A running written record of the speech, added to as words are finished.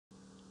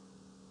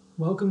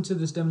Welcome to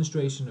this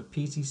demonstration of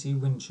PTC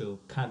Windchill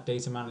CAD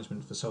data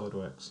management for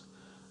Solidworks.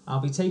 I'll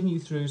be taking you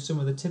through some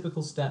of the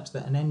typical steps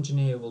that an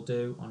engineer will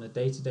do on a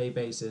day-to-day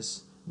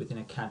basis within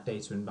a CAD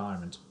data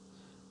environment.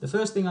 The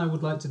first thing I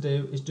would like to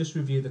do is just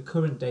review the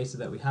current data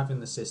that we have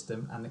in the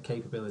system and the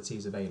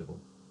capabilities available.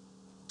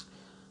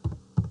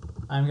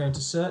 I'm going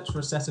to search for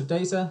a set of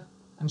data,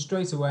 and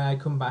straight away I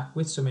come back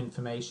with some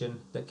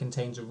information that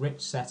contains a rich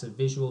set of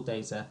visual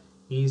data,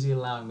 easily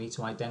allowing me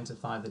to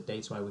identify the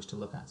data I wish to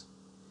look at.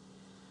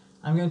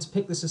 I'm going to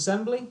pick this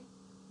assembly,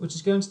 which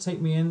is going to take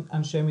me in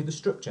and show me the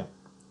structure,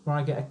 where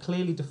I get a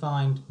clearly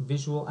defined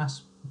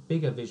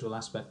bigger visual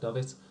aspect of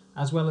it,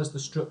 as well as the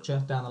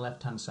structure down the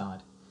left hand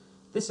side.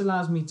 This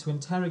allows me to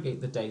interrogate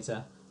the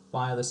data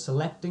by either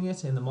selecting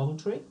it in the model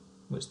tree,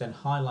 which then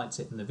highlights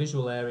it in the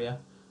visual area,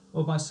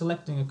 or by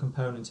selecting a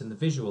component in the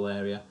visual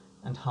area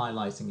and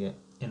highlighting it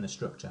in the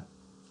structure.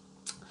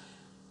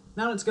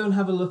 Now let's go and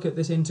have a look at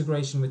this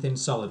integration within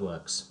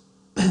Solidworks.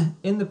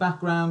 In the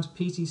background,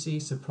 PTC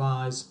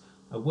supplies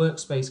a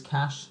Workspace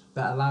Cache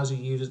that allows a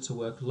user to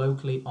work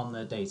locally on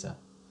their data.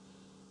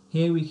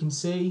 Here we can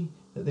see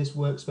that this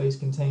workspace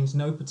contains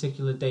no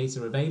particular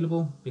data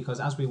available, because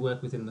as we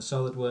work within the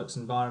Solidworks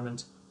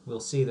environment,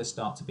 we'll see this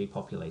start to be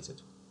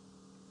populated.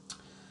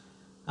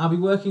 I'll be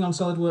working on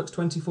Solidworks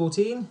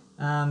 2014,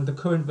 and the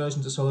current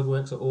versions of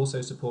Solidworks are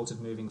also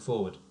supported moving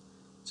forward.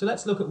 So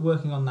let's look at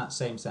working on that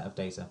same set of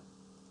data.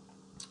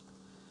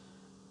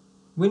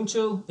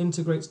 Windchill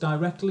integrates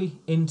directly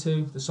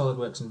into the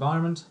Solidworks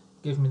environment,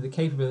 giving me the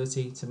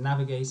capability to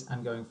navigate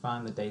and go and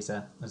find the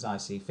data as I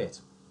see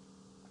fit.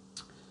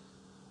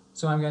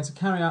 So I'm going to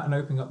carry out and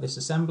open up this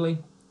assembly,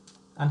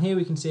 and here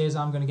we can see as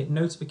I'm going to get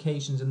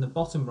notifications in the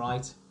bottom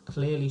right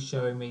clearly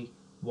showing me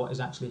what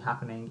is actually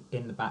happening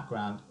in the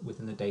background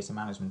within the data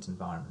management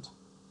environment.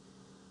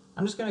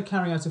 I'm just going to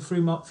carry out a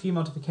few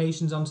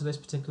modifications onto this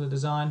particular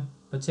design,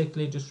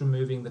 particularly just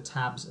removing the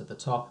tabs at the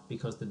top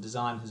because the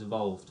design has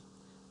evolved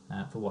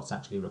for what's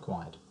actually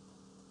required.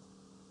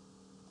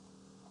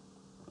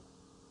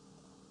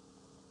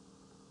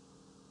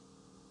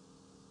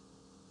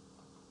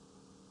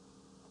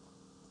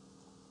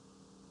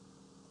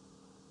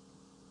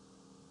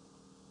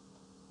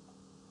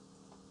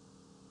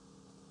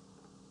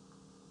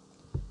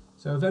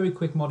 So a very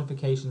quick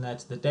modification there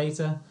to the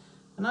data,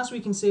 and as we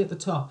can see at the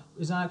top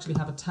is I actually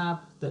have a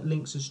tab that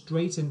links us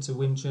straight into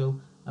Windchill,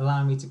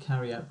 allowing me to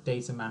carry out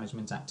data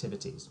management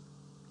activities.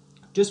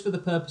 Just for the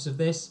purpose of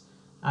this,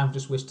 I've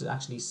just wished to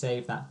actually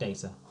save that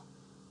data.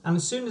 And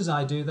as soon as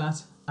I do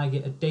that, I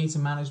get a data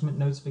management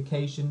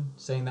notification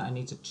saying that I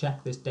need to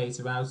check this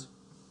data out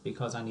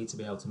because I need to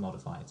be able to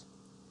modify it.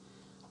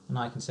 And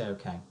I can say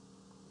OK.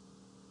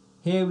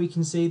 Here we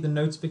can see the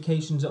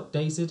notifications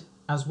updated,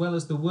 as well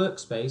as the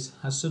workspace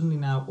has suddenly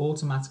now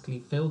automatically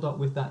filled up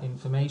with that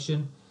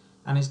information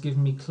and is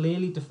giving me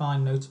clearly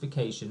defined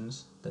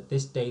notifications that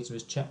this data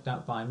is checked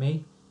out by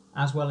me,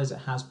 as well as it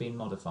has been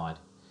modified.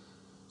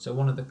 So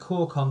one of the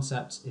core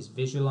concepts is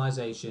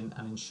visualization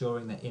and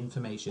ensuring that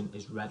information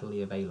is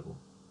readily available.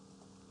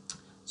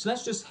 So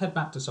let's just head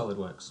back to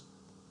Solidworks.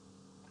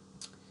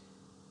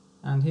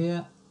 And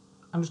here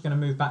I'm just going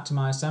to move back to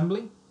my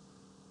assembly.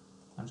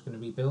 I'm just going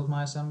to rebuild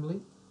my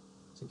assembly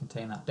to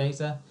contain that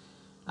data.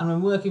 And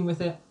when working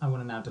with it, I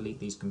want to now delete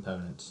these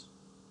components.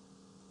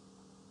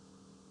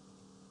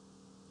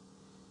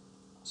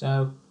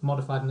 So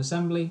modified an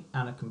assembly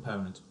and a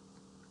component.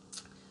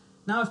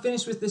 Now I've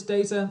finished with this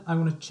data, I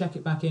want to check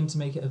it back in to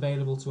make it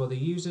available to other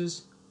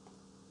users.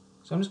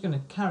 So I'm just going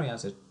to carry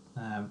out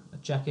a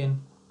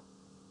check-in,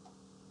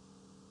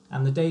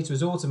 and the data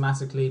has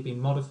automatically been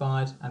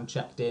modified and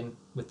checked in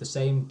with the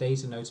same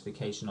data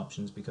notification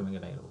options becoming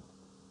available.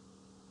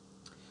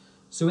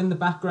 So in the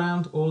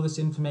background, all this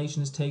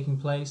information is taking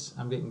place.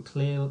 I'm getting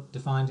clear,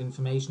 defined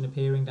information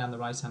appearing down the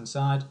right-hand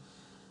side,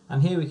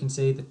 and here we can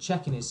see the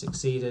check-in is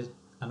succeeded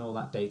and all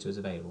that data is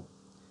available.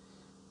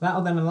 That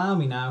will then allow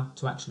me now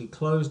to actually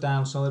close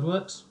down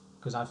Solidworks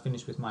because I've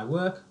finished with my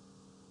work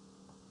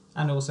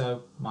and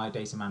also my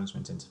data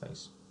management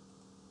interface.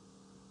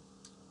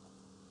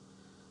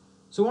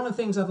 So one of the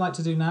things I'd like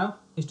to do now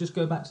is just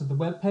go back to the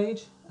web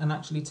page and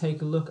actually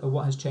take a look at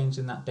what has changed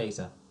in that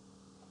data.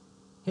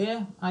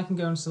 Here I can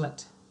go and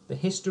select the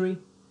history,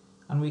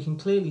 and we can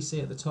clearly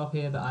see at the top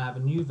here that I have a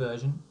new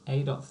version,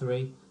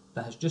 A.3,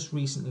 that has just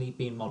recently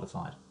been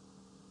modified.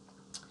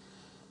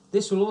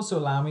 This will also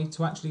allow me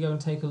to actually go and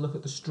take a look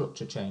at the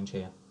structure change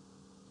here.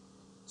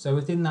 So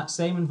within that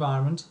same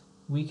environment,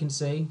 we can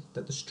see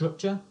that the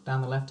structure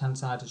down the left hand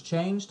side has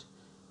changed,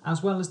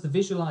 as well as the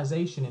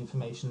visualization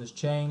information has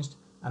changed,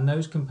 and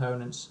those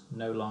components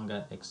no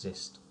longer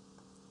exist.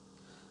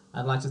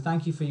 I'd like to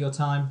thank you for your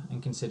time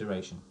and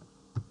consideration.